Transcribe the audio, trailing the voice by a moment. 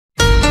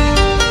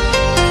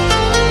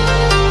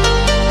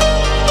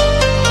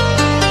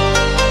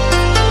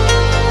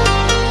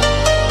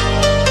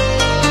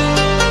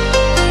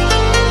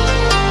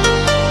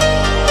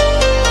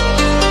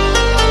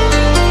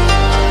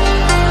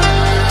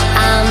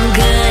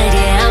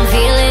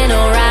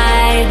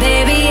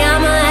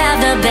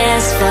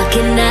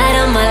fucking night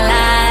of my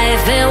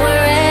life, and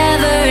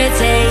wherever it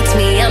takes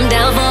me, I'm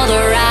down for the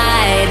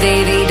ride.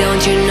 Baby,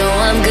 don't you know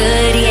I'm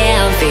good?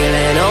 Yeah, I'm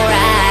feeling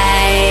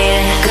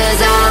alright.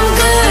 'Cause I'm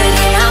good,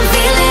 yeah, I'm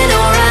feeling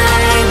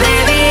alright.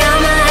 Baby,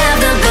 I'ma have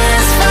the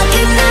best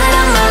fucking night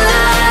of my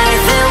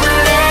life, and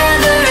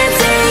wherever it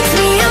takes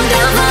me, I'm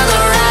down for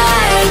the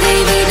ride.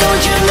 Baby,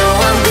 don't you know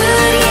I'm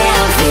good? Yeah,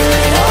 I'm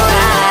feeling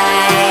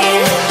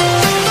alright.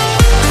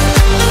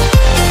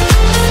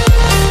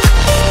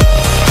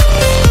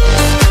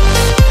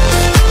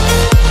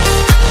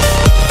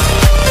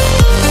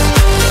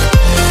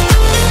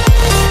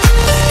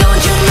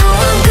 Don't you know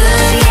I'm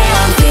good?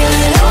 Yeah, I'm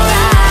feeling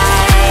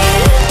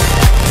alright.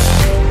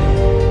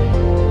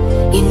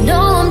 You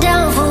know I'm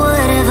down for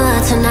whatever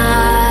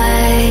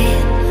tonight.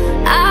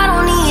 I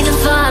don't need the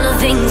final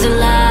things in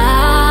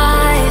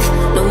life.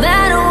 No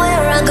matter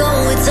where I go,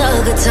 it's a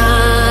good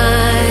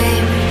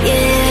time.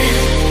 Yeah.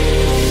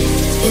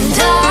 And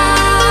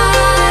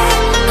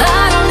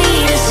I don't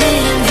need to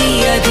sit in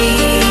VIP.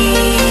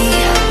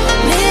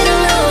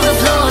 Middle of the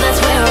floor, that's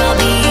where I'll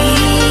be.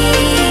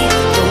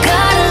 Don't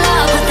got a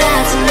lot, but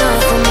that's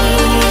enough for me.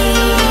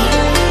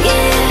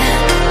 Yeah.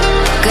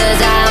 'Cause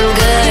I'm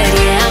good,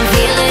 yeah, I'm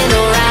feeling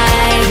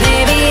alright.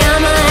 Baby,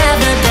 I'ma have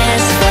the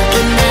best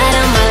fucking night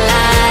of my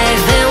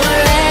life, and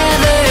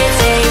wherever it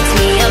takes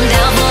me, I'm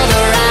down for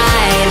the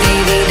ride.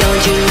 Baby,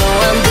 don't you know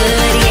I'm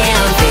good? Yeah,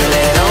 I'm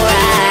feeling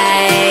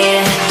alright.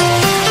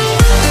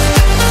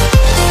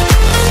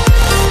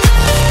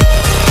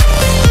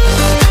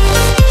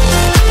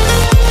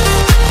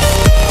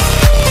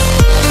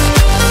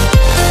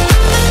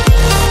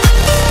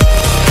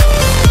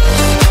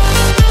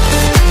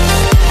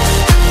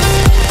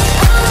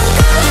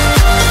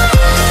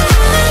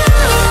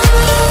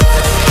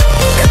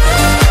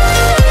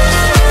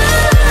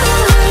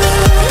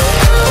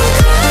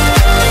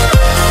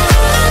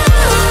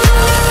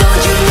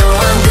 Don't you know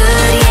I'm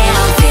good? Yeah,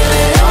 I'm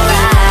feeling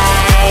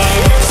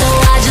alright. So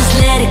I just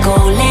let it go,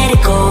 let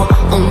it go.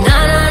 Oh na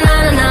na na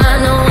na na,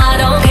 no, I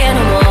don't care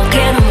no more,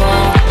 care no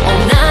more. Oh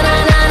na na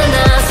na na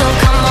na, so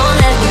come on,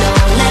 let me know,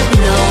 let me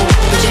know.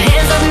 Put your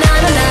hands up, na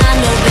na na,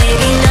 no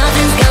baby,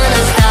 nothing's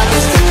gonna stop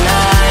us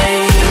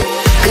tonight.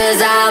 'Cause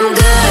I'm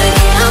good,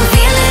 yeah, I'm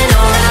feeling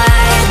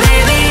alright.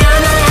 Baby,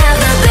 I'ma have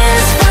the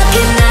best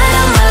fucking night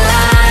of my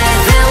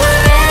life, and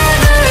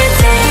wherever it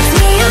takes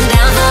me, I'm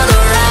down for the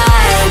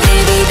ride.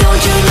 Baby,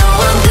 don't you know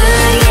I'm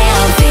good? Yeah,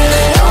 I'm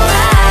feeling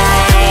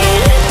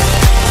alright.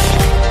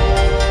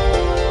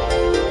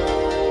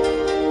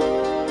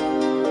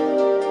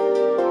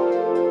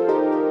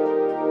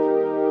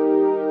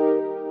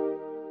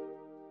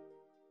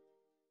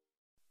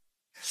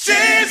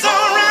 She's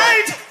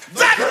alright,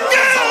 that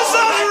girl's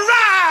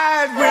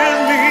alright with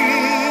me.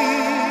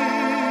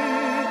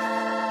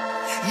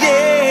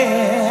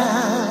 Yeah.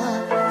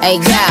 Hey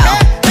girl,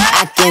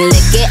 I can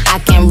lick it, I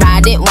can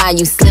ride it while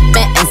you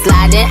slipping and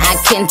sliding. I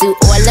can do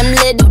all them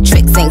little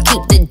tricks and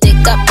keep the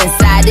dick up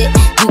inside it.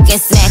 You can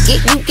smack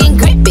it, you can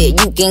grip it,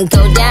 you can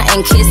go down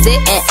and kiss it.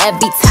 And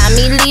every time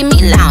he leave me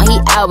alone, he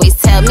always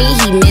tell me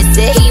he miss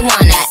it. He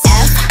wanna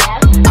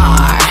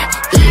F-R-E-A-K,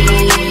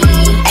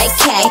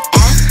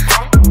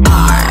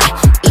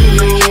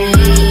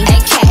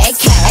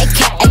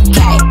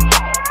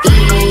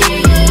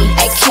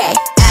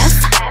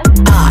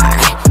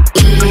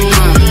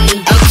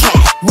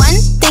 One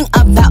thing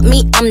about me,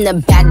 I'm the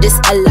baddest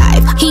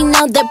alive. He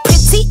know the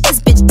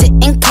prettiest bitch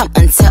didn't come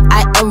until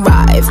I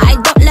arrive. I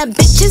don't let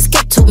bitches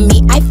get to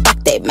me, I fuck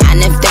they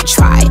man if they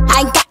try.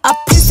 I got a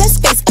princess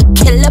face, a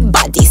killer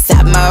body,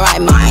 samurai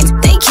mind.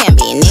 They can't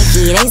be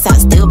Nikki, they so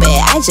stupid,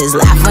 I just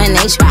laugh when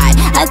they try.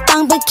 A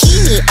thong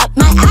bikini up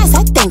my ass,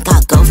 I think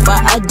I'll go for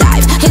a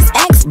dive. His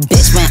ex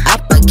bitch went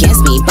up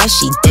against me, but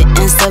she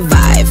didn't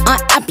survive. On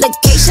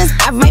applications,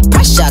 I write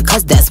pressure,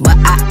 'cause that's what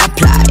I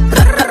apply.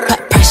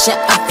 Pressure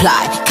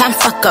apply, can't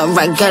fuck a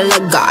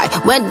regular guy.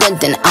 Wetter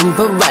than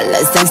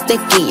umbrellas and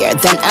stickier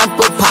than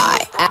apple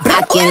pie.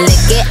 I can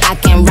lick it, I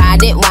can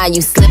ride it while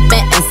you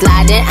slipping and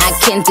sliding. I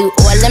can do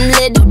all them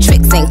little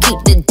tricks and keep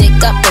the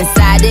dick up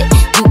inside it.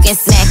 You can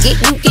smack it,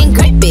 you can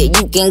grip it,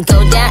 you can go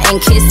down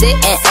and kiss it.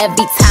 And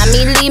every time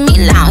he leave me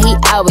alone, he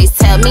always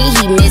tell me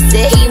he miss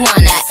it. He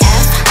wanna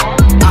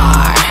F-R-E-A-K,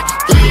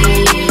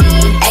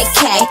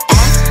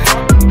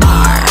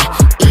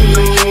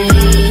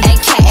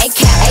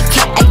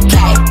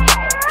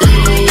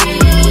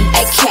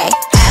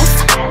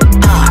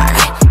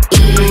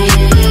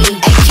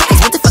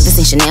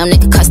 Chanel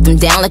nigga custom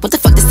down. Like what the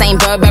fuck, the same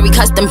Burberry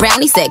custom brown.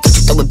 He said, could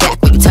you throw it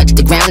back when you touch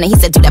the ground? And he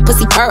said, do that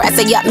pussy purr. I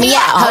said, yup, me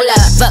out. Hold up,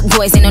 fuck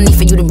boys, ain't no need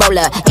for you to roll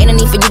up. Ain't no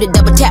need for you to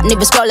double tap,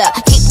 nigga scroll up.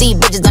 Keep these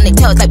bitches on their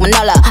toes like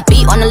Manola.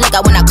 Be on the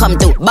lookout when I come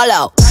through,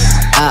 bolo.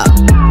 Oh,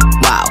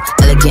 wow,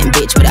 elegant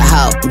bitch with a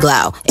hoe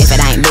glow. If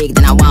it ain't big,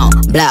 then I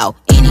won't blow.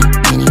 Any,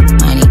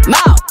 money,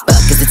 more.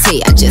 Fuck is the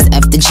T, I just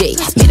F the G.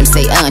 Made him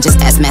say,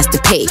 just ask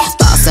Master P.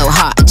 Ball so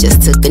hard, I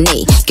just took a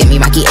knee. Give me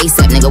Rocky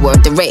ASAP, nigga,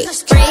 worth the rate.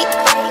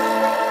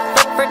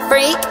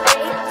 Freak,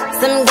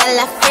 some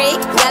gala freak,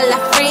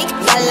 freak.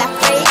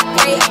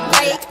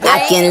 I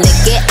can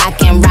lick it, I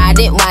can ride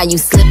it while you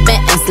slipping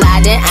and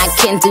sliding. I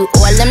can do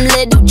all them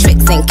little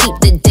tricks and keep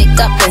the dick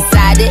up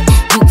inside it.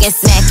 You can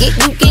smack it,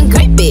 you can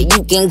grip it,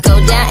 you can go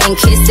down and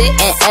kiss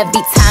it. And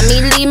every time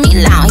he leave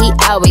me alone, he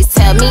always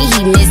tell me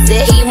he miss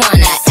it. He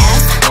wanna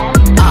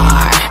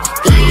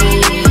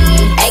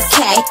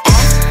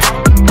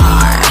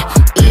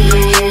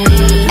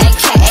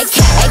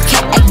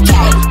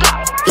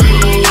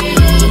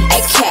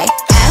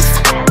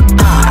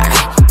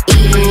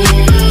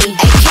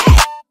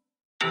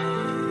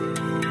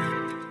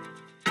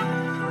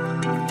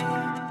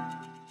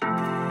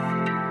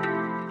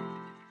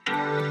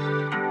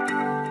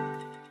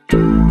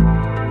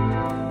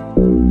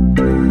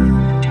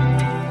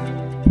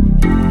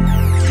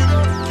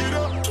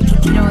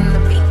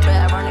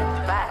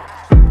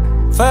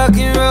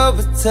fucking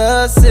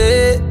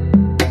Robitussin.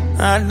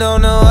 I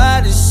don't know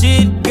why this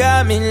shit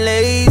got me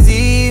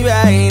lazy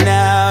right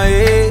now,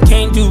 yeah.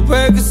 Can't do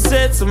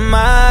Percocets on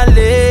my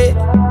leg.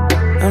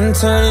 I'm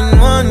turning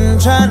one,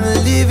 trying to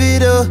live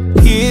it up.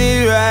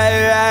 Hit it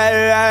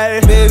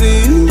right,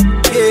 baby, ooh,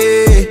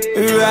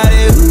 yeah. Ride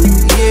it, ooh,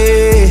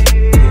 yeah.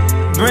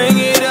 Bring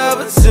it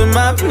over to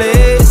my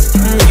place.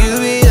 You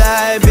be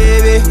like,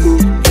 baby, who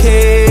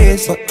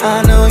cares? But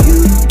I know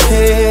you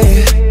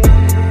care.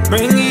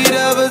 Bring it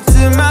over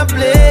to my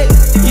plate.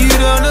 You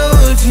don't know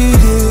what you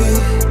did.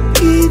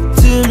 Eat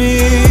to me.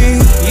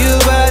 Your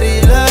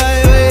body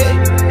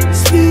lightweight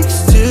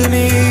speaks to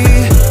me.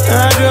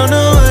 I don't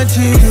know what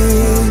you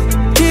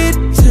did. Get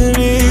to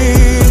me.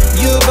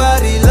 Your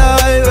body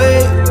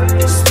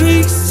lightweight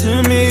speaks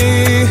to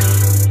me.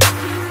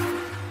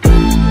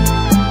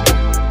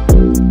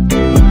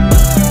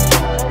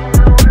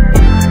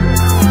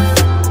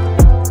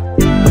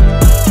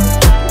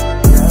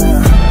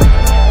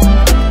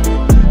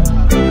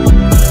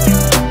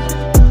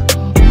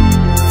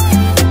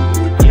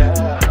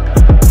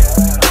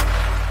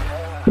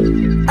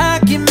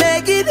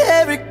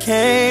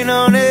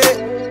 On it,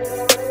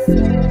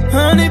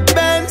 100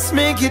 bands,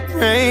 make it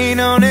rain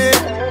on it.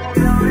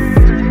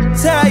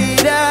 Tie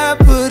it up,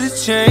 put a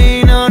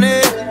chain on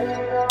it.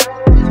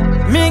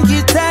 Make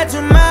you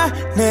tattoo my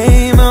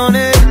name on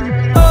it.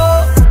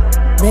 Oh,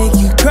 make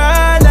you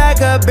cry like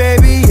a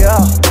baby, yo.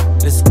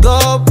 Let's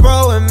go,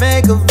 bro, and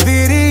make a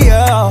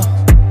video,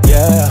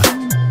 yeah.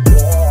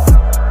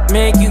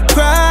 Make you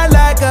cry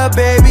like a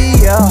baby,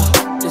 yo.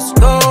 Let's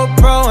go,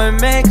 bro, and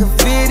make a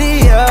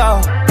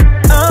video.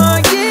 Oh,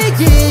 yeah,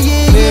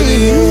 baby,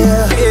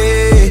 yeah,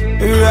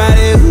 ride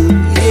it, ooh,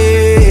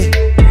 yeah.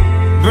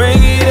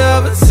 Bring it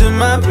over to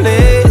my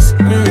place.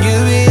 You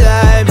be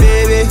like,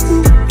 baby,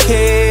 who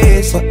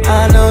cares? But I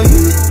know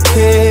you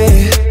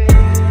care.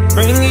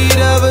 Bring it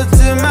over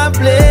to my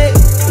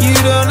place. You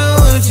don't know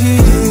what you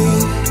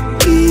did.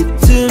 Keep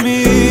to me.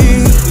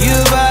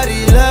 Your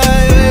body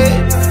lightweight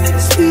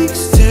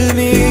speaks to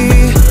me.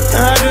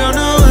 I don't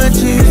know what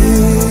you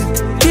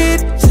did. Get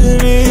to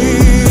me.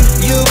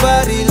 Your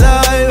body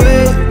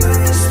lightweight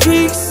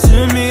speaks to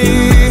me.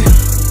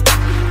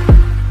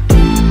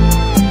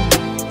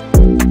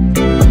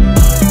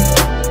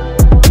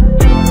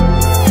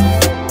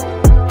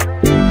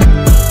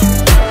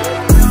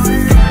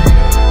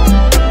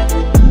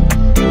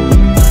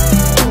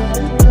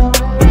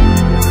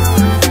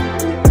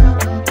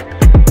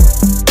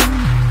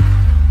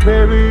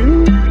 Baby,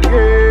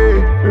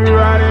 yeah,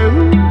 ride it,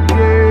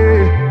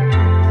 yeah.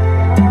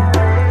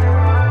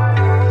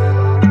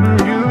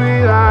 You be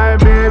like,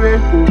 baby,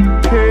 who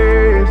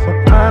cares? So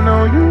I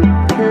know you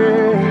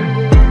care.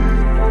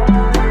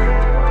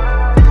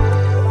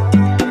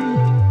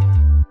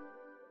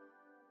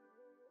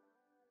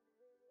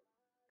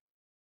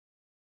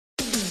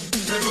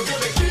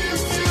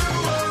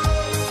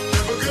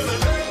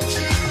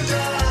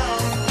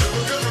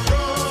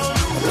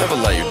 Never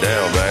let you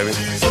down, baby.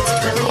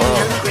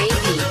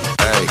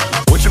 Hey,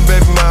 with your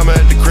baby mama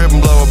at the crib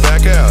and blow her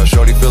back out.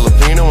 Shorty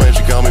Filipino and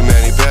she call me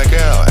Manny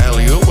Pacquiao.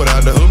 Alley-oop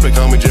without the hoop, they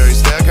call me Jerry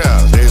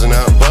Stackhouse. Dazing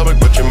out in public,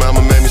 but your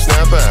mama made me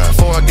snap out.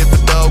 Before I get the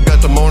dough,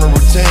 got the morning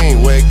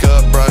routine. Wake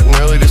up bright and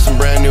early to some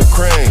brand new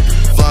cream.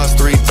 Floss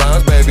 3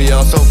 times, baby,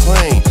 all so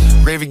clean.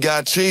 Gravy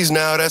got cheese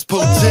now, that's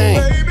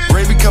poutine.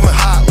 Gravy coming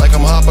hot like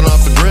I'm hopping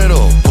off the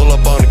griddle. Pull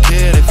up on the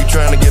kid if you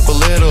trying to get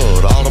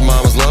belittled. All the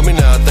mamas love me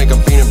now, I think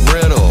I'm peanut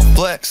brittle.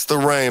 Flex the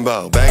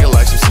rainbow, bang it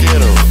like some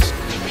Skittles.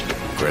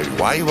 Gravy,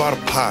 why you out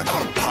of pocket?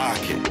 Out of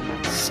pocket.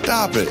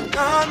 Stop it.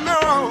 Oh,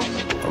 no.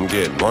 I'm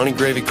getting money,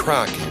 Gravy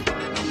Crockett.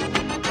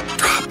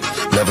 Drop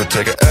it. Never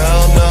take a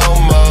L no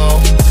more.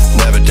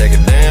 Never take a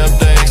damn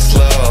thing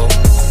slow.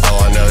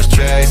 All I know is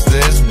chase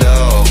this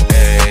dough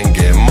and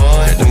get money.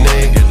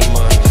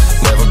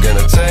 Never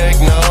gonna take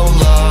no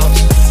loss.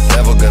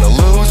 Never gonna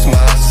lose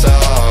my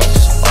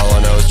sauce. All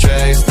I know is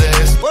chase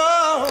this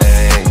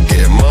and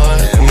get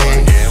money. Get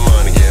money, get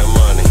money. Get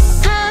money.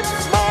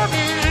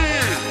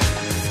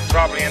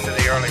 Probably into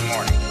the early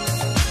morning.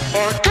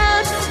 Get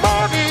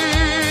money.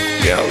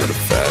 Yeah, I live a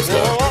fast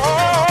life.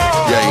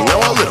 Yeah, you know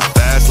I live a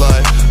fast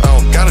life. I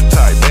don't got a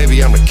type,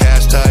 baby, I'm the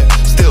cash type.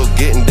 Still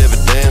getting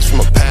dividends from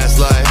a past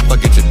life. I'll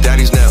get your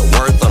daddy's net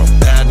worth on a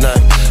bad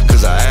night,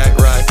 cause I act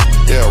right.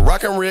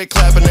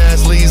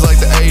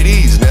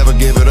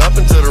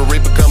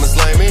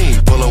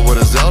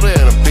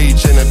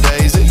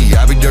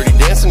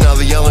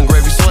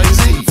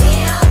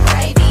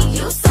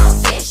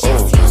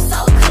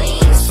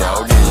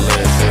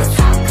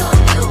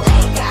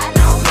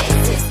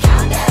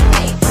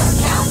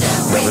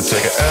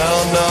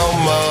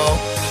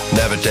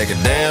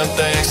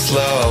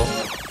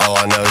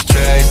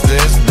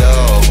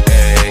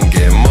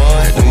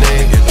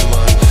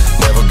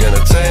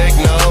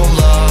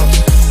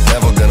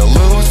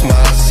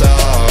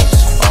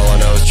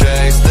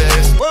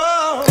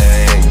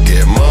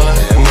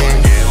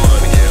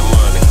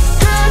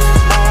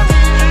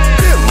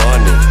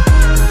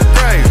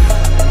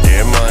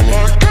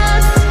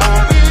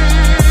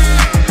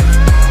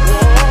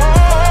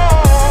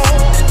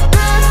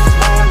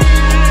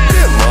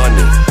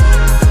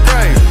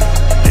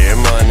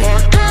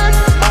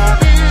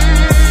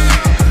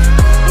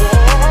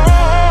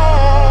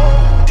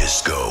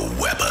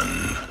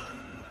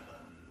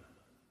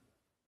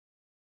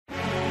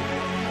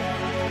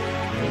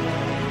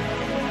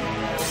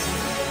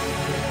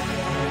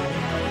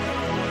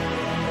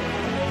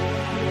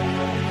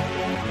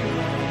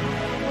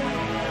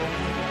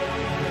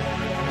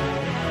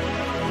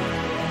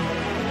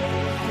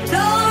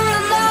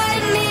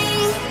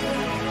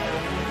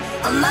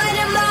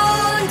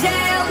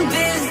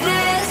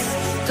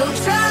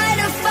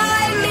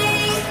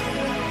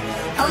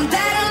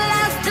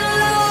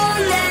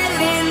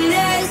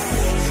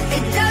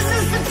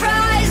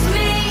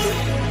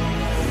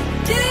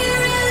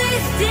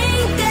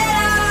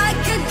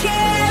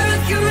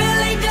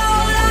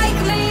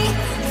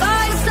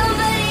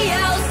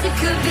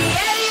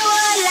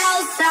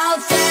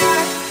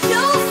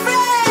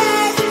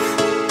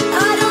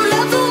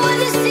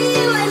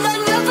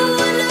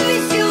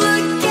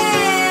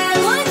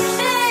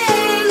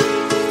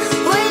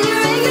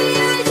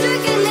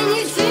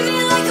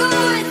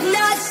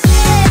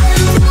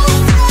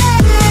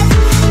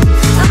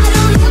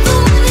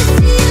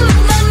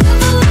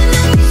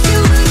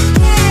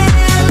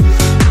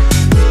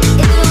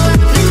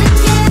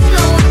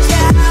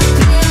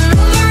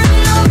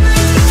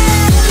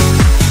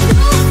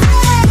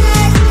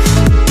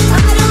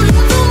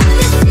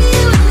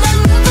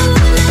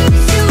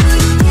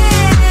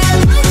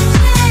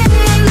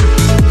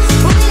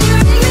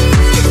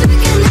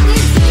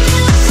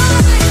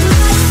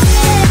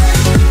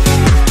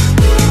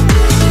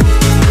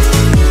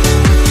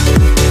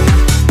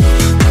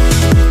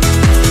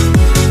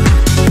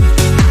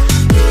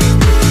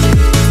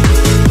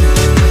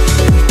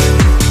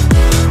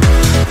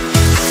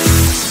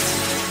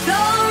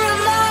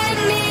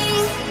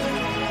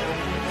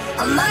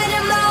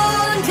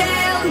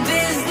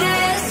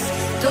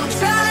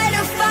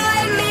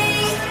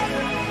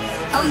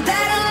 I'm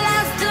better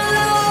left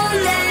alone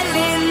than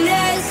in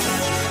this.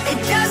 It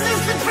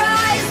doesn't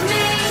surprise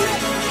me.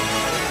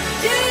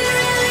 Do you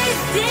really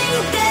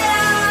think that I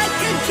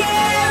could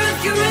care if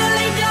you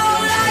really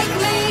don't like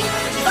me?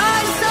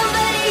 Find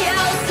somebody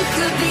else who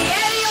could be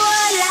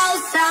anyone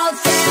else out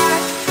there.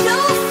 No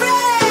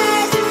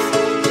friend,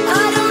 I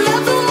don't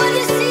ever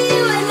wanna see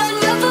you, and I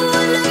never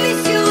wanna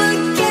miss you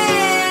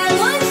again.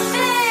 One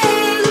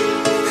thing,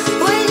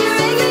 when you're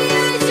angry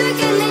you're a jerk,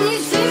 and then you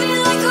treat me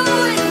like I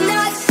would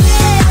not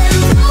stand.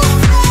 No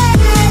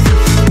friend,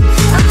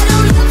 I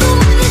don't ever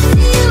wanna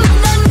see you,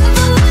 and I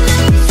never wanna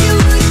miss you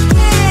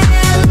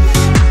again.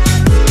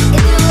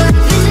 It will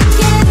happen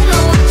again,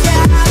 oh watch it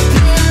happen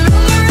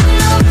over and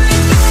over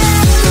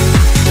again.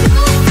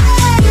 No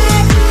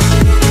friend,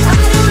 I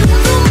don't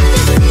ever wanna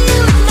see you,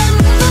 and I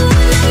never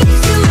wanna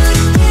miss you again.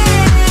 One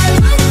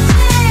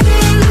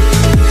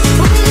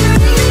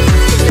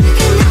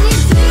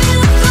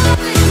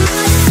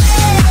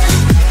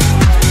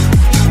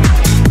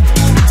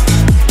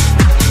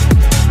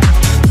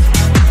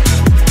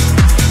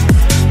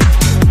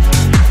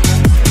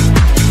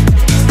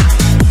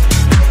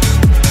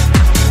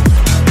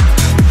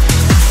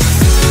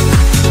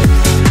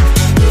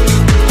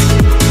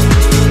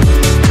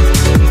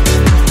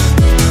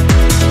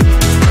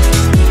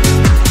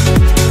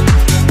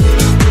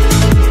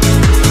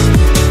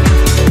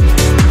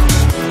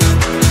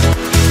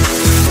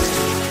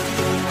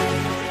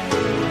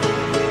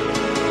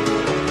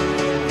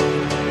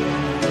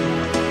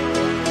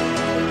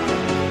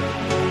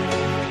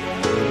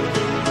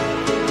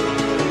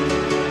when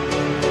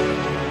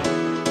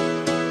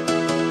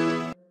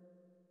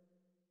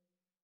you're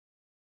angry you're a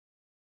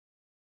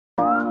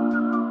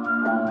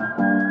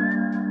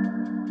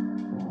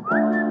jerk,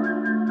 and then you treat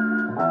me like I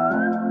would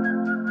not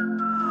stand.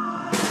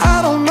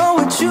 I don't know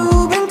what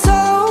you've been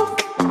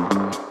told,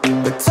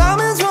 but time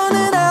is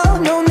running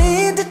out, no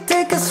need to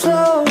take it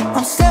slow.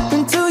 I'm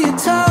stepping to you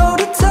toe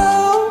to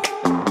toe.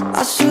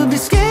 I should be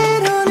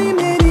scared, honey,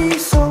 maybe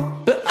so,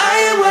 but I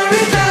ain't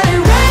worried about it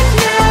right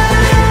now.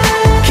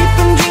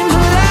 Keeping dreams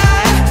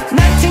alive,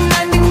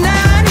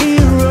 1999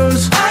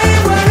 heroes. I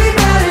ain't worried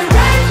about it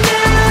right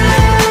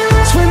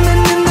now.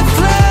 Swimming in the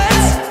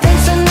floods,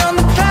 dancing on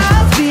the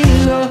clouds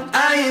below. I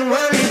ain't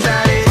worried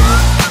about it.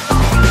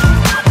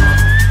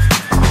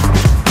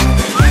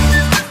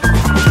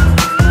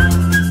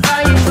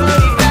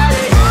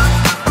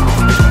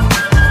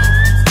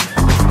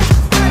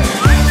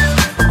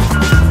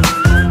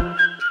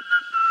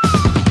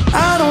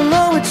 I don't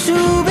know what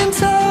you've been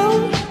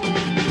told,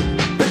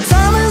 but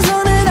time is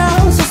running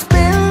out, so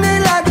spend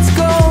it like it's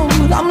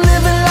gold. I'm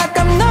living like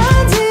I'm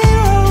 90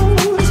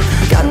 years.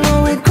 Got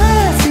no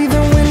regrets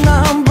even when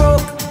I'm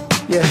broke.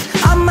 Yeah,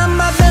 I'm at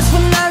my best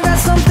when I got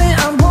something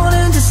I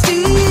wanted to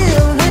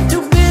steal. We're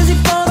too busy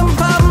for them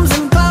problems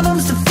and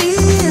problems to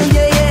feel.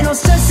 Yeah, yeah, no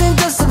stressing,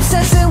 just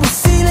obsessing with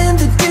sealing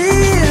the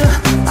deal.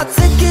 I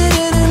take it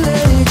in and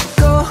let it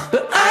go,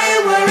 but I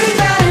ain't worried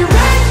about it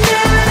right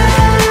now.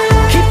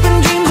 Keeping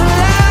dreams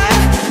alive,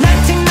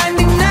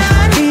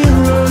 1999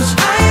 heroes. I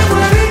ain't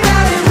worried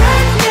about it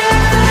right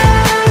now.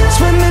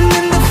 Swimming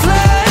in the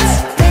floods,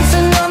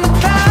 dancing on the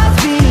clouds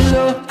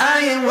below. I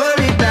ain't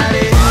worried about it.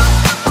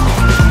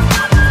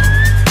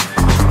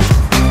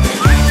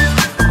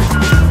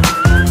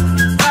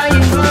 I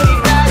ain't worried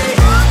about it.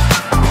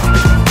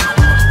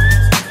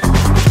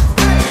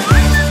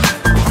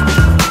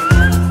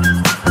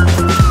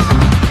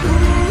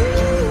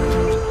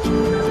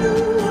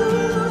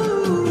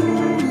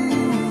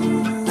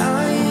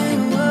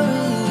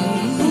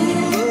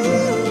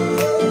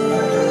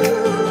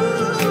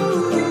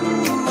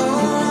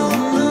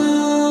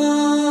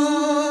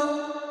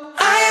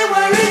 I ain't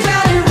worried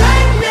about it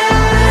right now.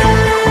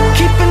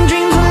 Keeping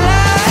dreams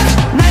alive,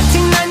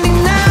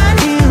 1999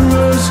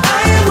 heroes. I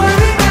ain't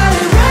worried about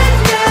it right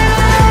now.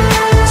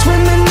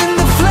 Swimming in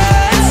the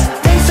floods,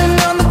 dancing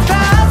on the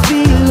clouds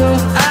below.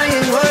 I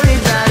ain't worried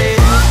about it.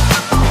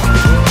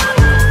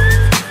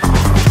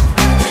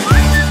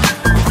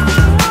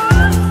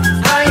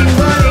 I ain't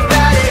worried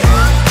about it.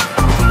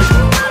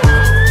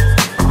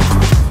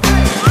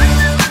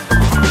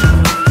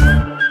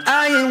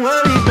 I ain't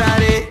worried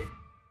about it.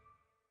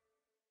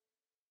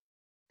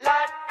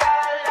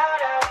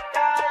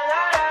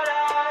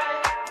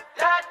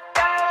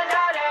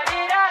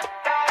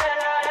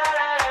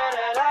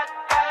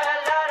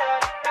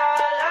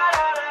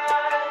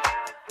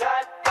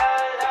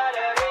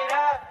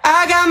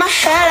 I got my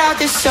head out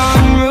the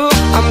sunroof,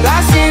 I'm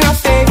blasting our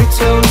favorite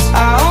tunes.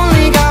 I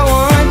only got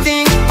one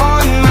thing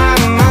on my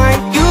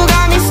mind. You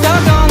got me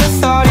stuck on the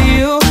thought of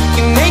you.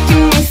 You're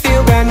making me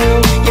feel brand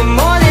new. You're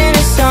more than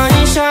a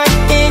sunshine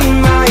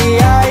in my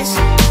eyes.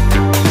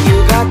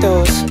 You got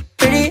those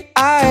pretty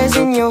eyes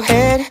in your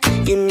head,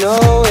 you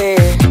know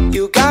it.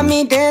 You got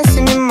me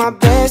dancing in my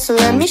bed, so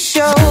let me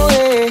show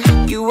it.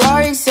 You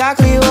are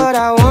exactly what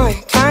I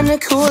want, kinda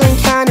cool and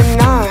kinda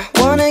not.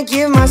 Wanna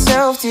give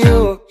myself to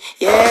you.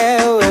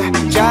 Yeah, we're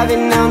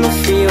driving down the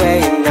freeway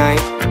at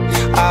night.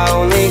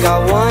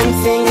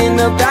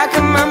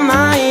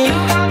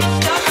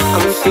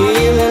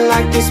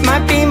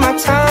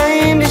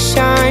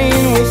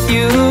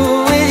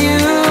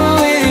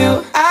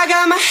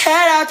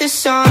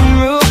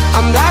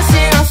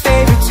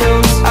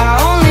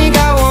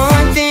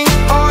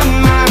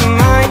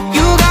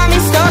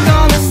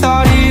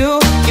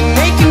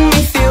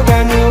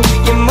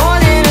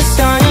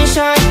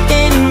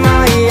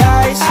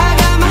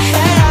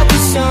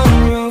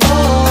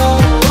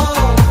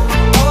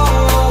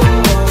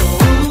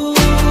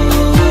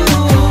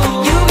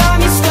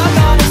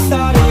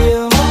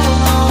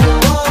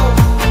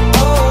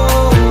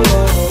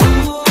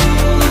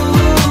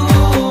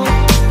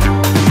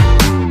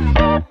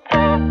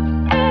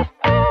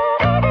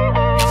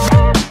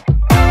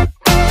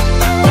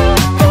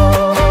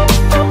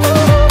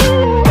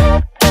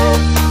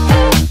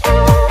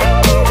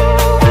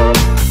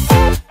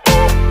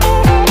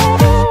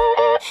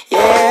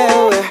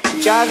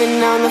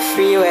 on the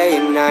freeway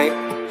at night.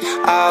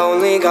 I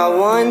only got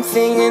one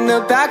thing in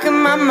the back of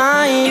my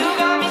mind.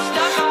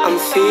 I'm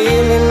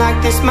feeling like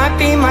this might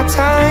be my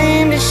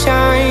time to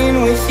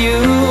shine with you,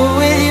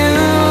 with you,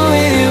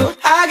 with you.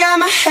 I got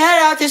my head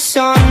out the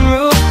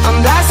sunroof, I'm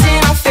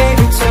blasting our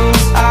favorite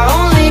tunes. I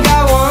only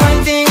got one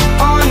thing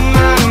on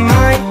my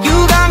mind. You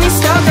got me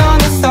stuck on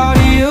the thought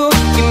of you.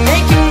 You're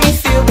making me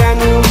feel brand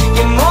new.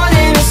 You're more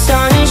than a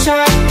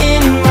sunshine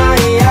in my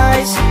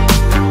eyes.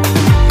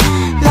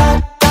 La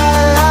da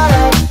la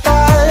la da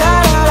la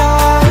la la.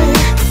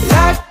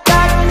 La da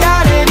da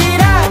da dee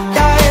da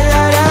da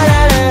la la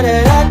la la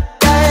la.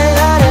 Da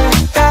la la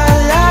da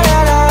la la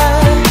la.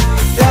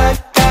 La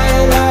da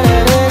la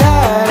la la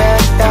da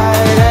da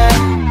da.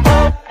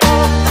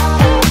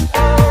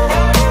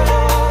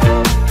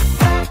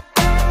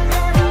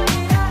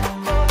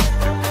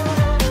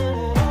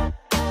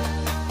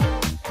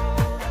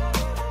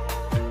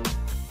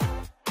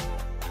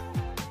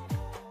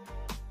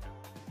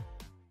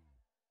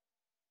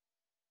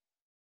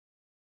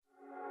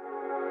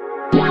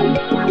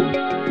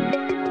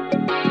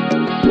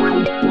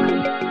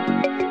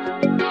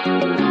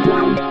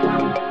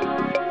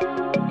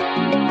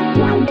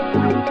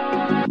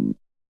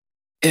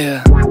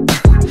 Yeah.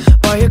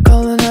 Why you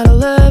calling at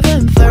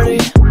 11:30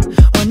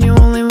 when you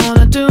only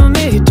wanna do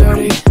me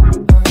dirty?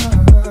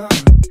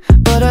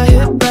 But I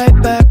hit right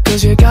back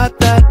 'cause you got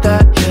that,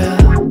 yeah.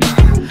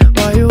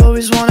 Why you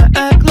always wanna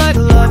act like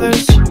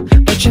lovers,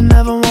 but you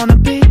never wanna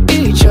be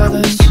each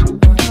other's?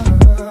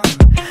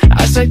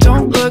 I say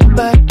don't look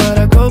back, but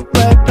I go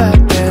right back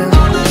then.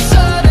 All of a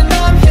sudden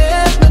I'm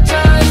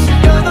hypnotized.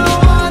 You're the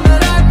one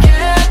that I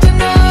can't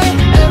deny.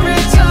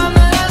 Every time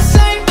that I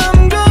say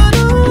I'm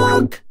gonna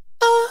walk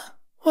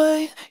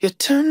away, you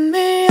turn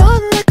me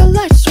on like a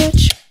light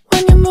switch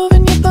when you're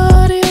moving your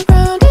body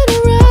around and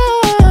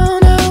around.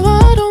 Now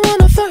I don't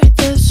wanna fight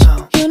this,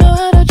 you know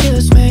how to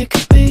just make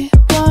me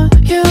want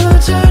you.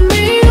 Turn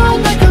me on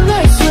like a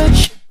light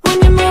switch when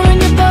you're moving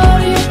your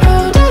body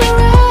around and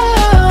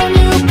around.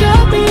 You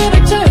got me in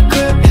a tight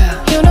grip,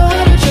 you know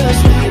how to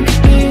just make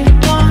me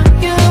want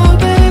you,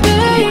 baby.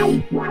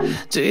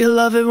 Do you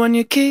love it when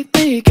you keep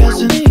me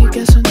guessing?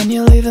 When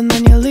you leave and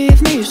then you leave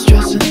me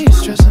stressing.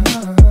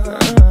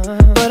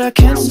 But I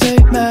can't stay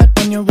mad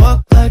when you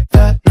walk like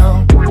that,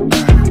 no.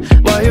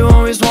 Why you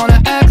always wanna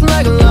act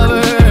like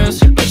lovers,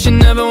 but you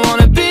never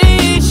wanna be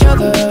each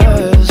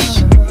other's?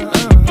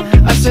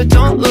 I said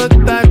don't look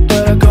back,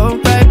 but I go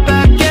right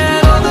back.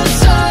 And all of a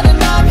sudden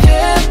I'm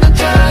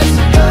hypnotized.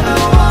 You're the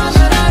one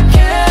that I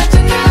can't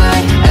deny.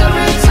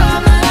 Every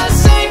time that I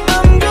say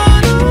I'm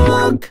gonna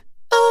walk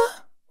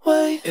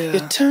away,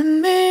 you turn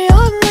me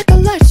on like a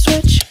light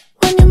switch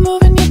when you're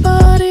moving your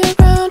body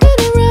around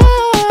and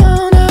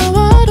around. Now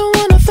I don't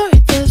wanna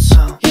fight this,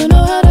 you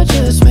know how to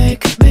just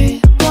make me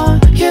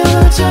want you.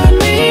 Turn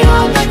me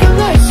on like a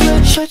light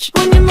switch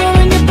when you're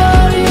moving your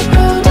body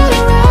around and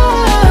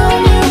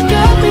around. You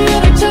got me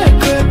in a tight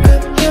grip,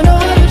 you know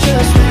how to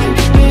just make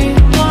me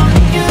want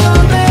you,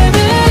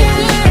 baby.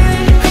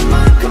 Come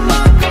on, come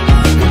on, come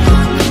on, come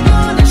on, come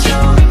on and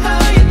show me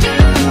how you do.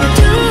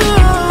 You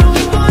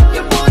want,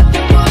 you want,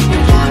 you want,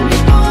 you want, you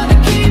wanna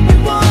keep me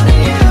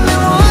wanting you.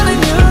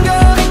 Wanting you,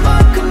 girl. Come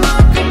on, come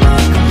on, come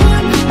on, come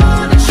on, come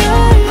on and show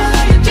me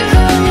how you do.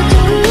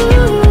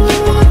 You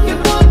want, you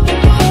want, you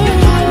want, you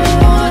want, you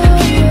wanna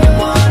keep me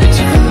wanting you.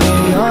 Turn me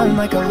on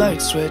like a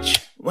light switch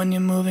when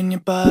you're moving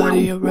your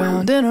body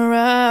around and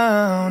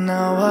around.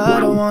 Now I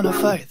don't wanna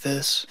fight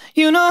this,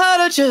 you know how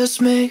to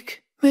just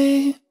make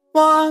me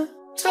want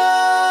to.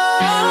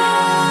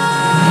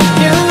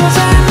 You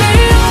turn me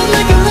on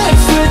like a light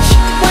switch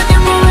when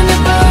you're moving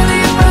your body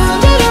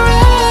around and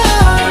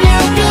around. You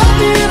got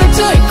me in a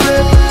tight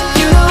grip,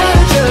 you know how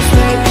to just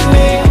make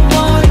me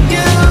want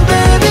you,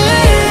 baby.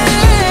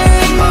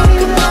 Come on,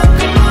 come on,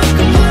 come on,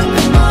 come on,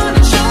 come on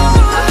and show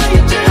me how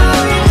you do.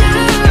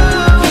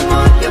 You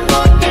want, you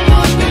want, you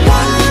want, you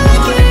want, you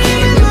wanna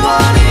keep me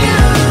wanting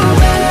you.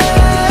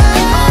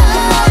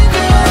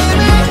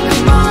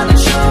 Come on and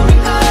show me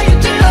how you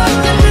do.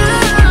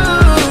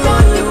 You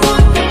want, you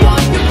want, you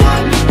want, you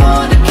want, you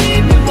wanna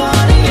keep me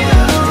wanting you.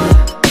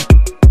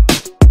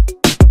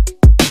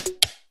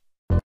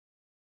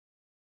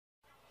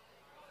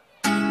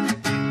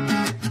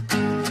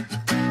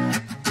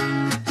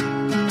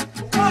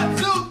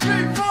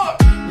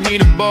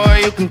 Need a boy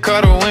you can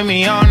cuddle with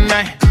me all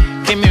night.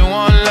 Give me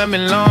one, let me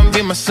long,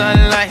 be my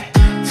sunlight.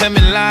 Tell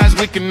me lies,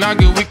 we can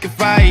argue, we can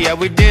fight. Yeah,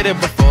 we did it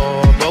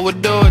before, but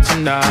we'll do it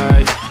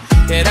tonight.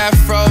 Yeah, that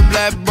fro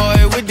black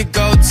boy with the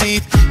gold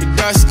teeth, your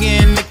dark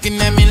skin looking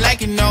at me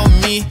like you know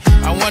me.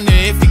 I wonder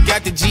if you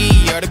got the G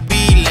or the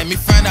B. Let me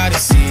find out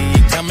and see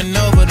you coming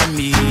over to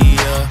me.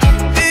 Yeah.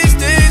 These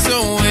days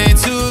are way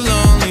too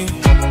lonely.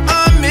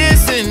 I'm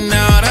missing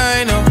out,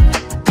 I know.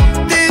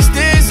 These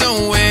days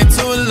are way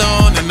too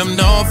long, and I'm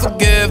not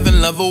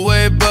forgiving, love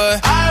away, but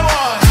I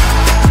want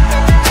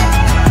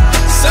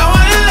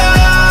someone to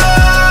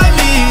love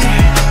me.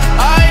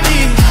 I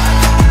need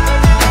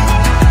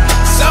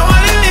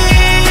someone who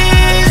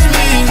needs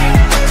me,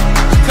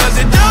 'cause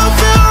it don't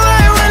feel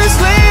right when it's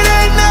late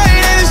at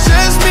night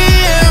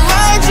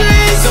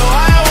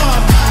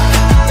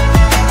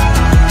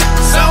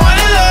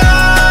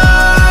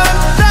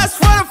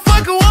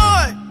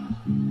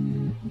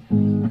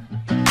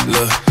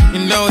You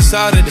know it's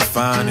hard to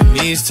define in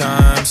these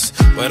times,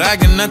 but I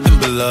got nothing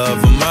but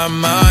love on my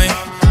mind.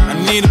 I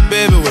need a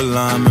baby while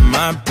I'm in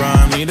my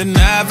prime. Need an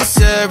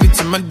adversary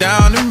to my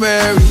down and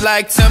weary.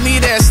 Like, tell me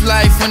that's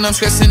life when I'm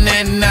stressing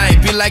at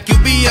night. Be like,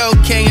 you'll be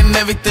okay and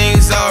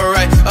everything's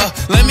alright.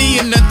 Let me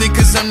in nothing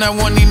cause I'm not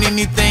wanting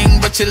anything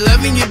but your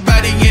love and your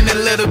body and a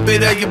little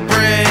bit of your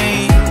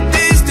brain.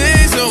 These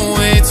days are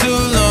way too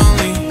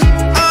lonely.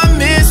 I'm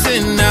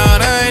missing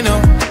out, I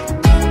know.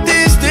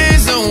 These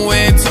days are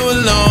way too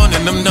long,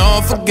 and I'm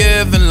not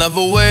forgiving, love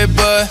away,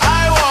 but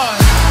I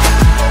want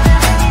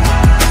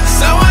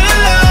someone to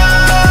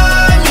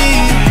love me.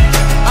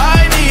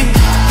 I need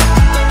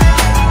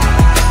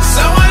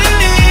someone who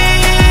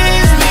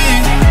needs me,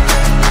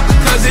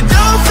 cause it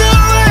don't feel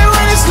right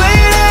when it's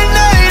late at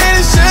night and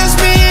it's just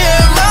me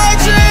and my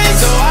dreams.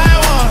 So I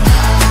want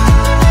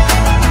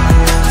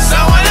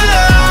someone to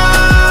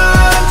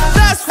love.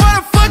 That's what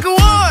I fucking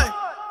want.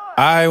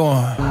 I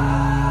want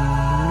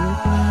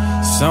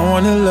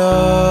someone to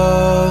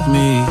love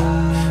me.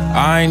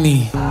 I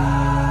need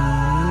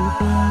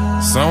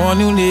someone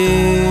who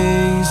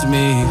needs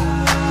me,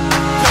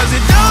 cause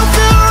it don't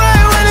feel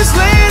right when it's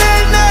late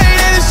at night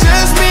and it's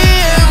just me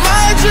and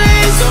my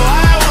dreams. So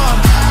I want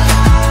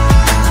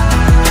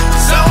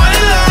someone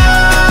to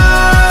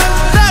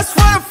love. That's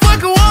what I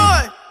fucking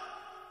want.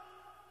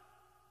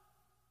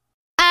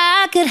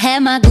 I could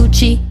have my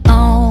Gucci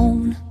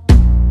on,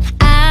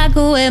 I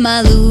could wear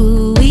my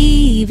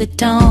Louis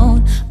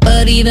Vuitton,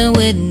 but even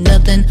with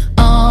nothing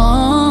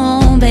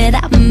on, bet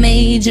I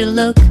made you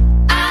look.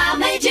 I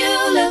made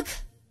you look.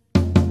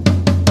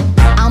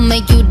 I'll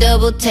make you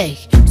double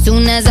take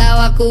soon as I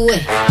walk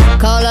away.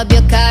 Call up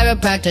your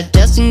chiropractor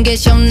just in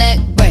case your neck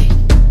break.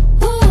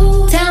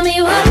 Ooh, tell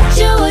me what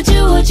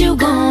you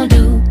gonna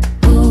do?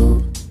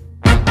 Ooh.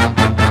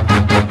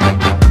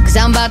 Cause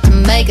I'm about to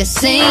make a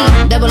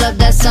scene, double up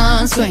that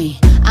sunscreen.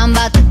 I'm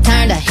about to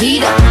turn the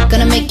heat up,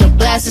 gonna make your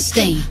glasses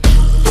steam.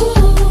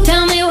 Ooh,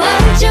 tell me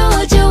what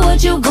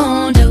you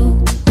gonna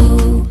do?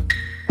 Ooh.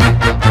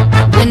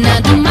 When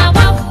I do my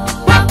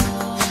walk,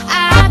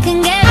 I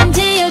can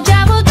guarantee your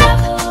job will drop.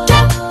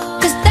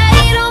 Cause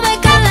they don't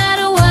make a lot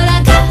of what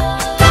I got.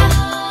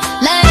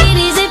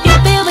 Ladies, if you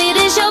feel me,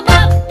 this your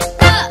pop.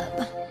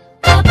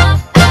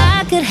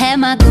 I could have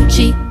my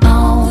Gucci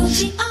on,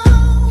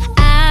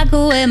 I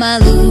could wear my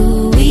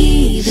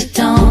Louis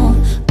Vuitton,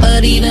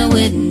 but even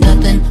with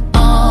nothing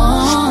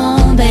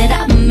on, bet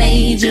I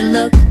made you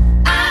look.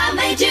 I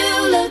made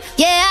you look.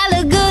 Yeah, I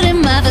look good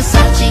in my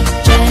Versace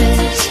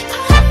dress,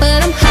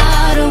 but I'm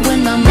hotter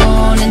when my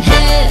morning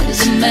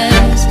hair's a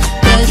mess.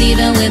 Cause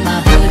even with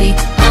my hoodie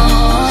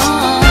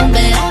on,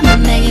 bet I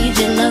made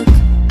you look.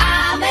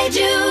 I made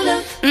you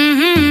look.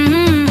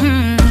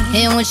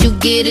 And once you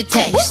get a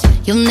taste,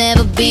 you'll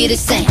never be the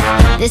same.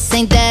 This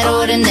ain't that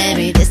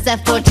ordinary, this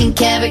that 14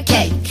 karat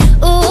cake.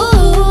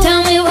 Ooh,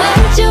 tell me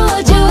what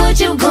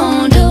you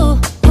gon' do?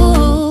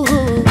 Ooh,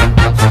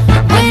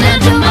 when I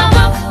do my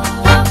walk,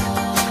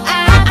 I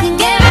can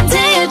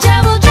guarantee your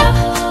job will drop.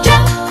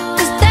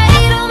 Cause they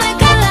don't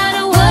make a lot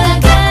of what I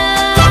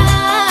got.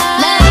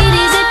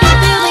 Ladies, if you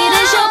feel me,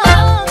 this your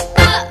pop.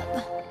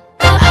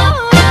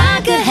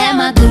 I could have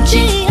my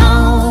Gucci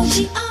on,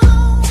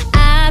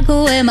 I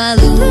could wear my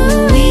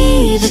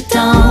Louis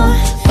Vuitton,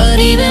 but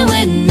even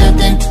with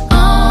nothing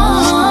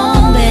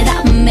on, bet I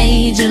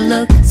made you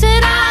look.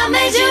 Said I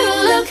made you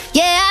look.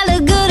 Yeah, I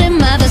look good in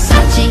my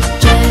Versace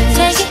dress.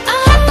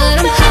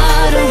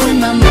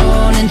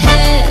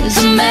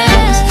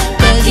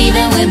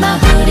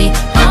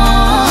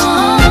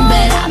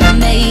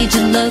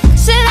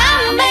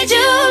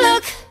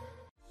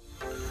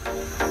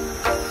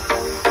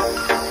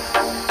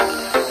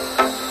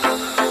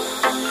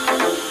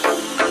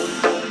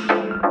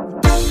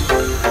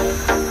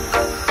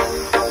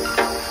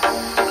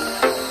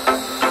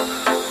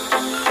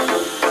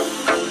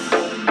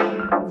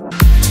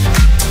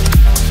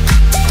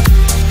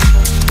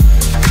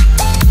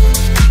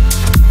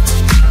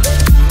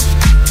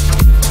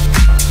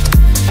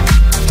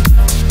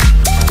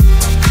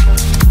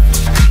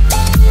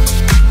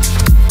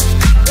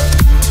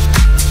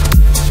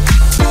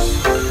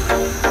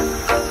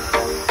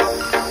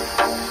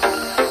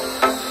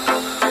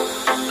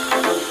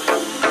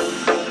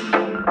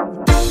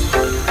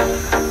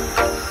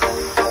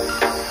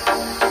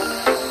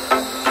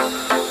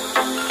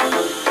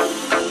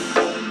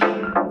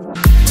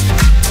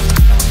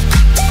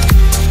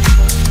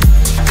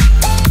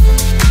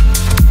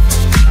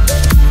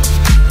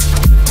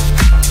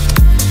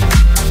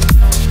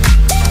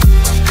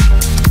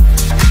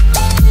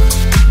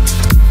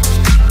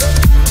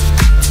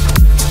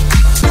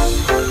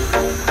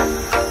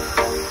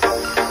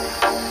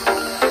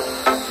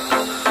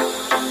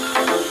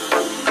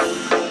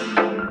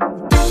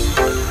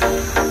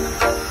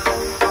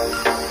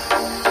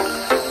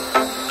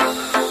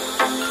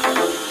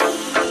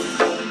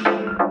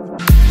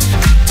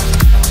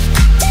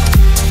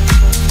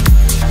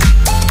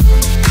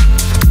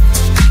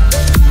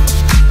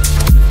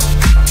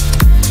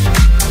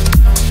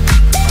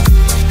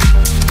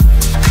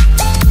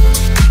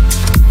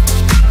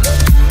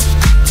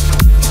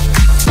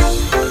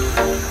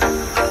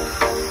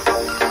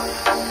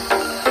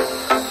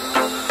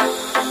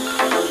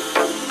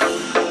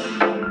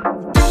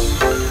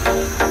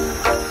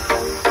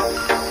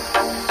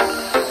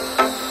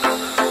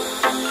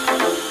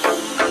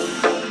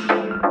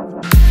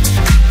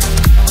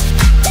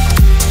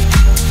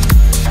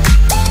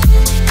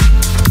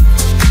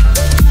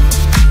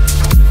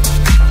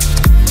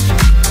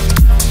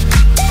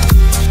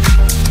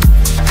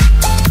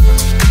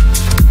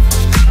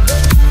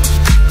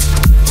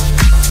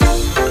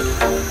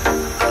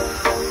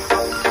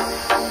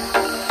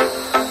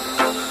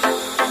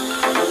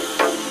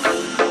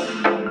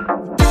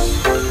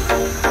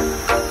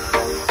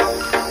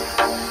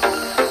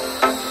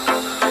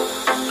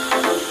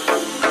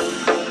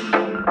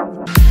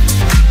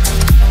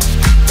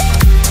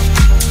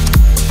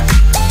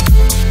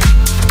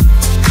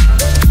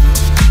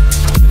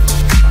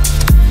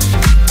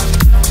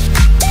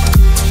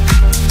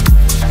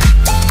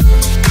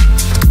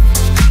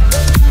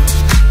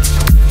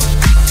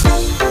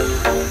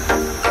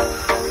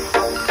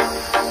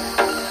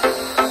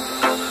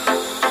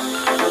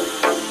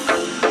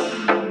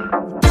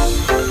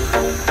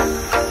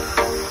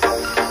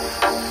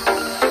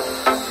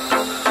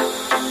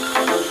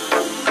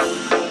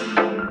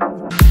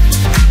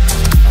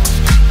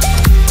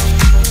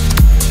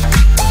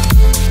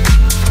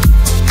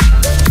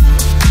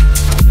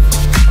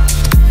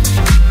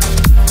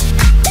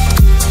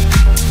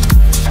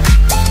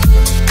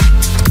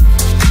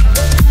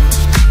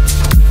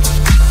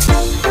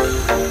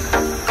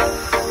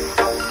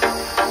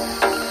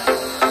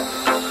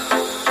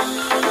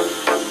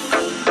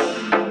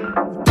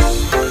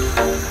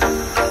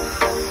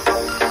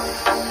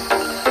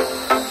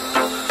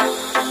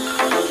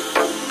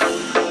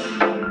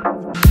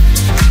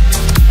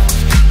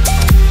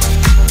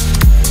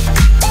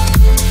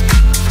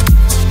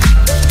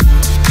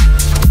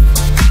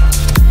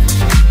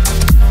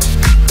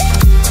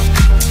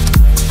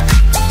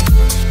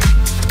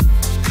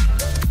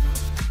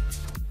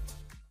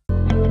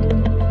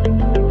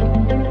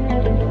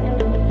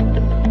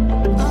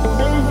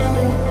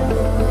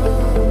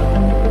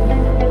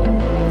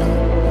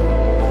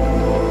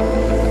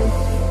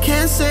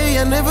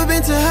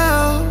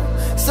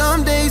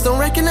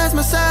 recognize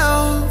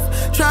myself,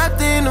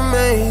 trapped in a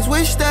maze.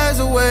 Wish there's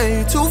a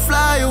way to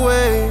fly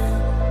away.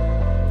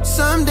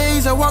 Some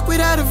days I walk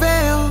without a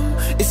veil.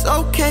 It's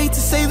okay to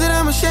say that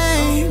I'm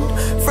ashamed.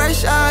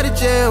 Fresh out of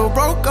jail,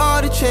 broke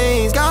all the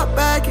chains, got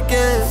back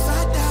again.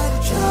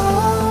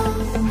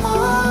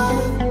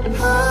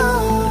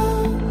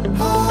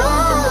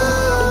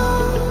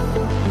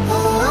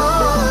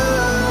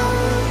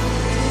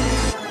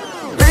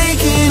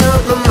 Making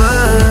up my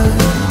mind,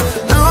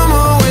 no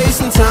more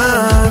wasting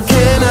time.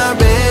 Can I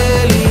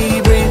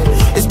barely breathe?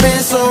 It's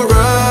been so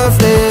rough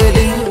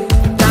lately.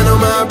 Down on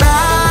my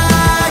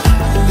back,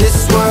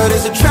 this world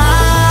is a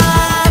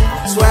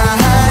trap. Swear I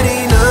had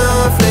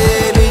enough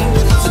lately,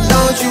 so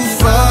don't you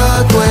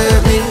fuck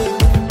with me.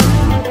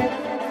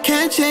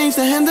 Can't change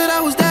the hand that I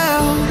was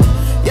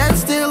dealt, yet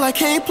still I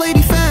can't play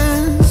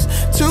defense.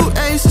 Two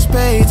aces of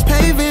spades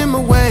paving my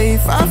way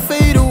if I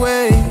fade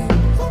away.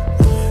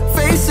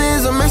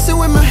 Faces are messing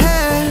with my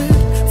head.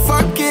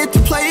 Fuck it, to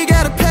play you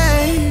gotta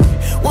pay.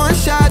 One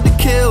shot to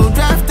kill,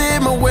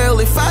 drafted my will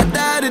if I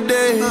die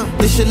today.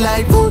 This shit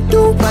like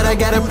voodoo, but I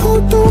got a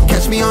poo-doo.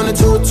 Catch me on a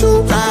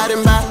tutu,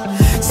 riding by.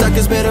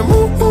 Suckers better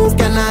move, move,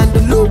 got none to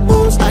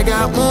lose. I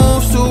got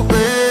moves to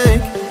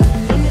make.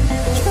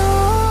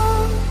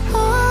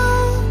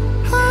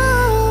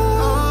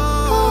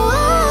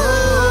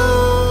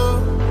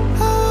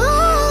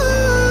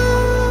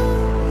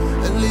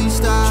 At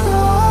least I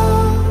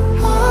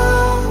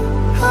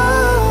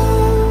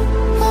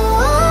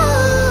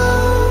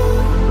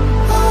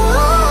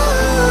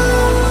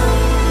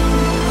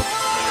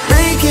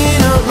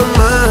making up my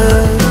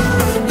mind,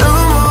 no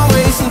more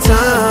wasting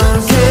time.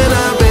 Can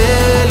I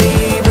barely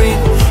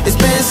breathe? It's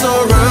been so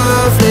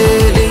rough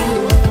lately.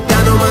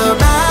 Down on my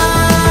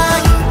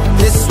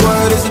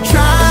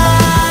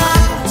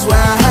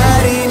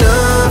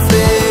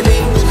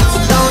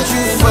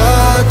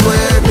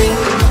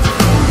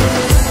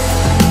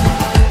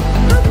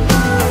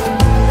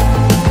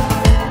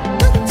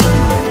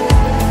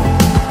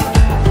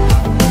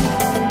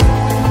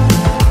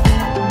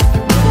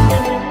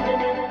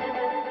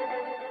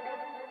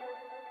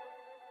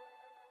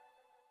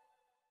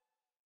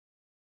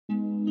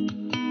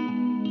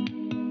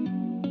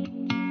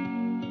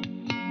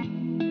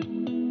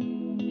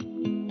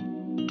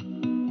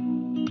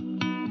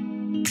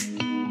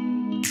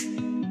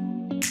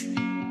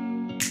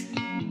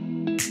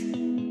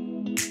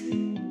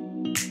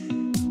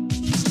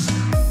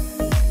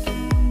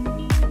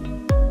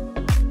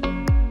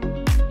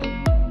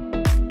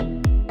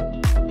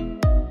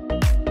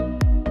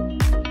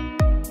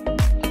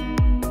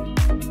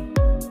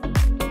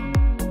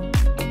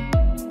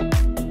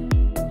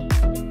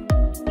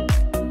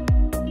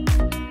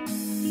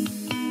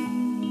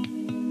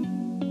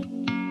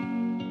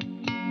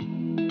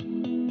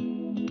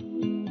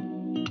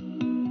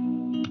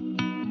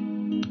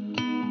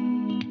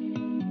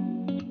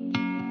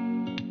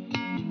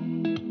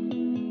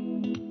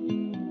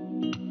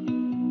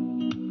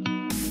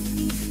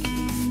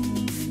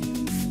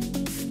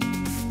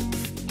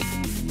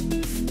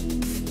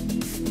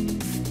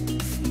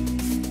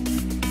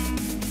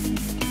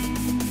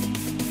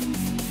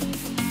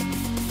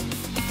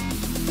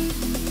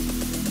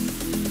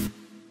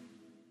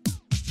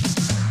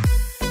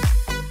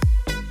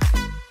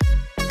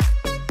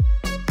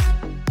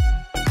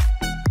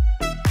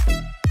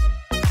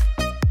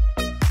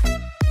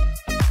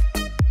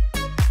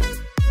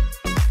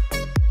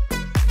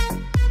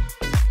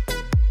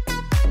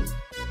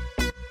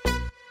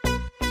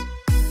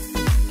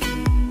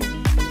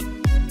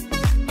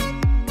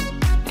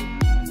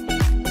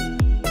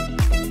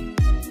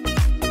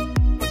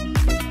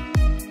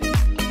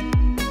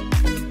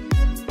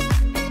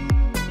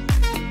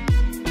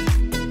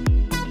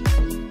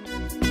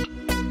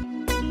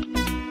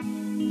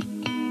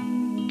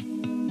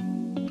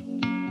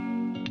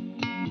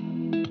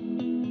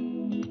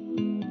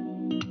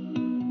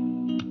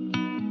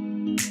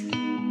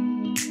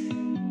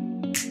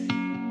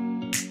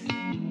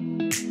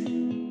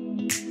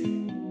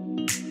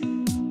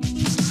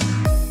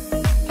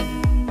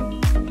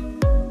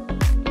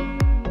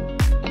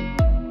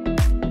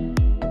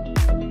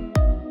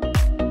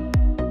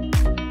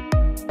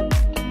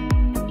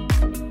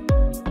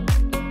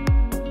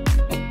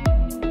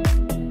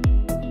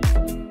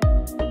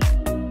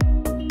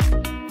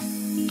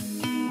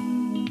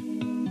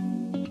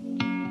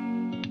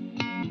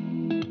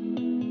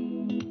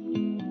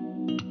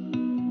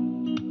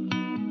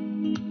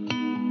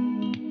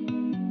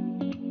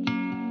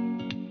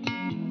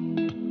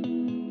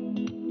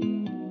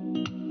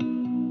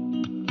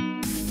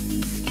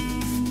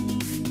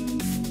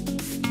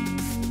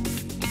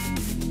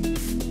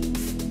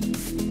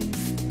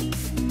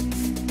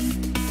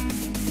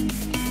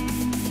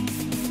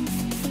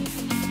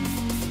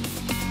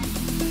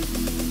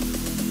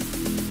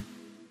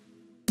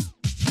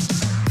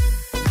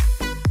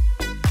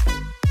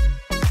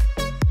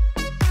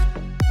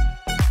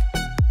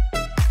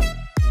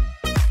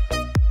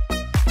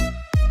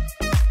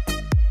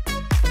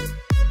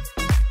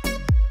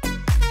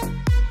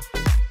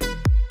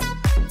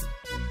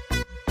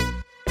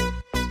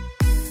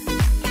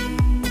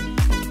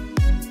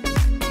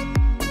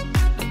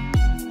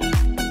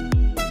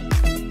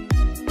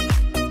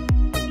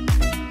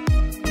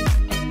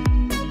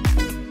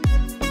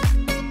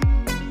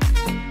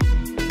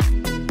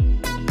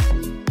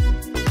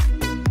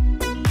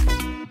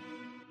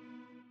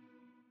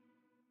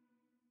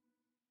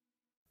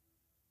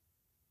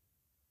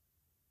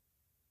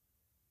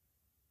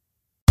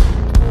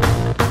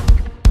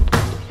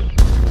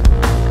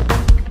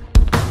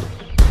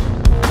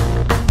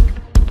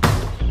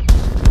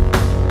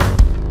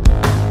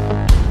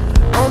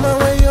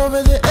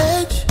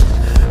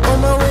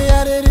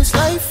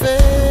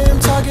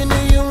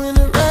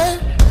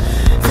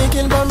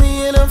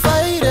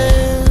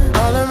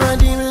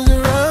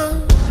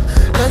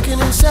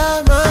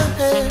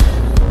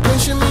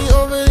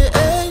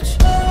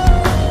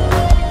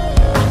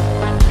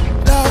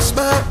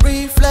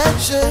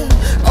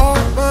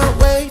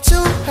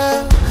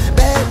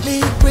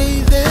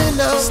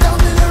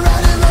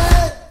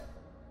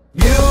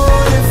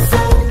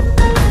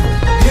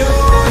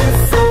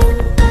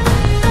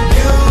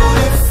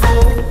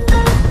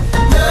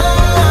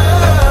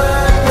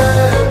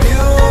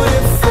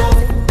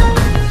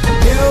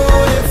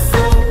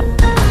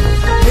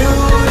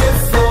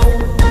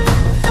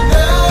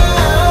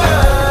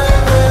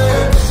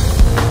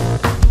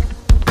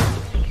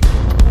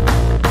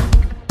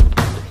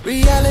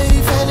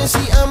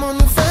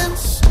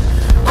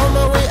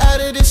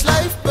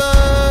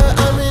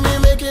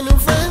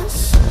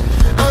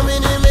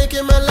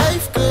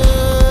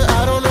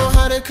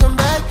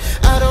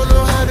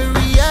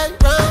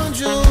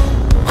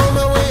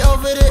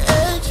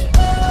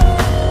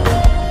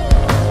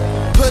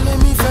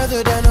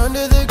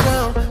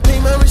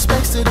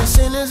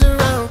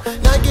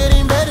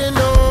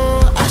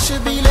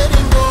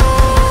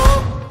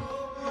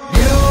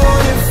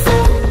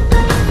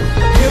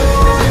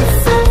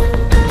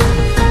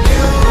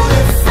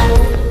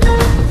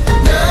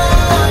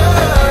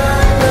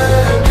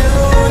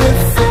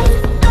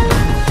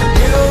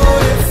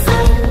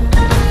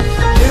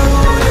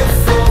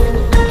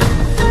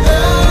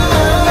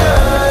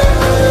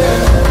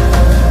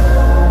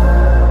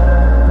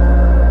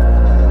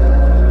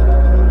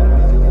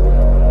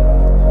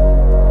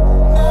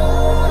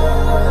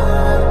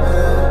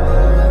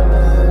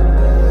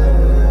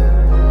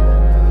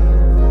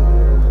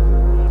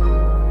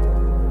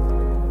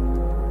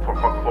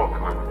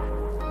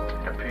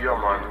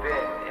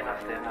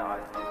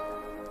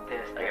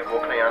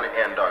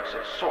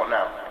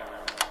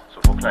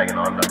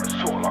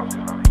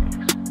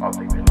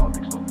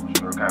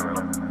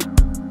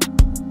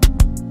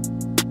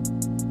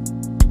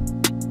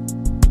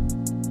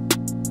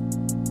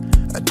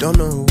don't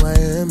know who I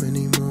am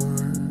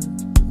anymore,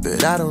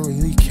 but I don't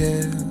really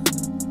care.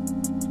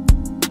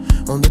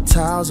 On the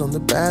tiles on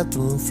the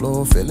bathroom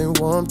floor, feeling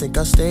warm, think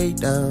I stay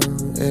down,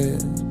 yeah.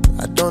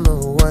 I don't know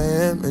who I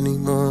am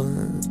anymore,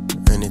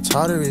 and it's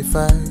harder if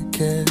I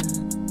care.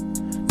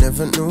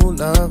 Never knew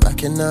love, I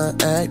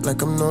cannot act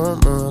like I'm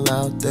normal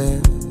out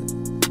there.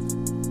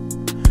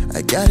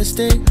 I gotta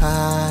stay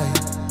high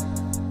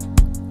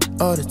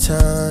all the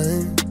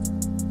time,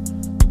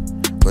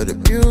 but a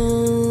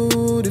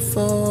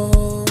beautiful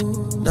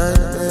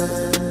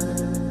nightmare.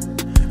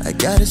 I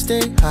gotta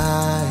stay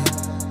high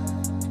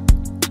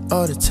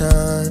all the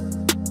time,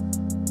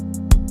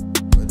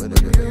 but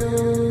a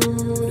beautiful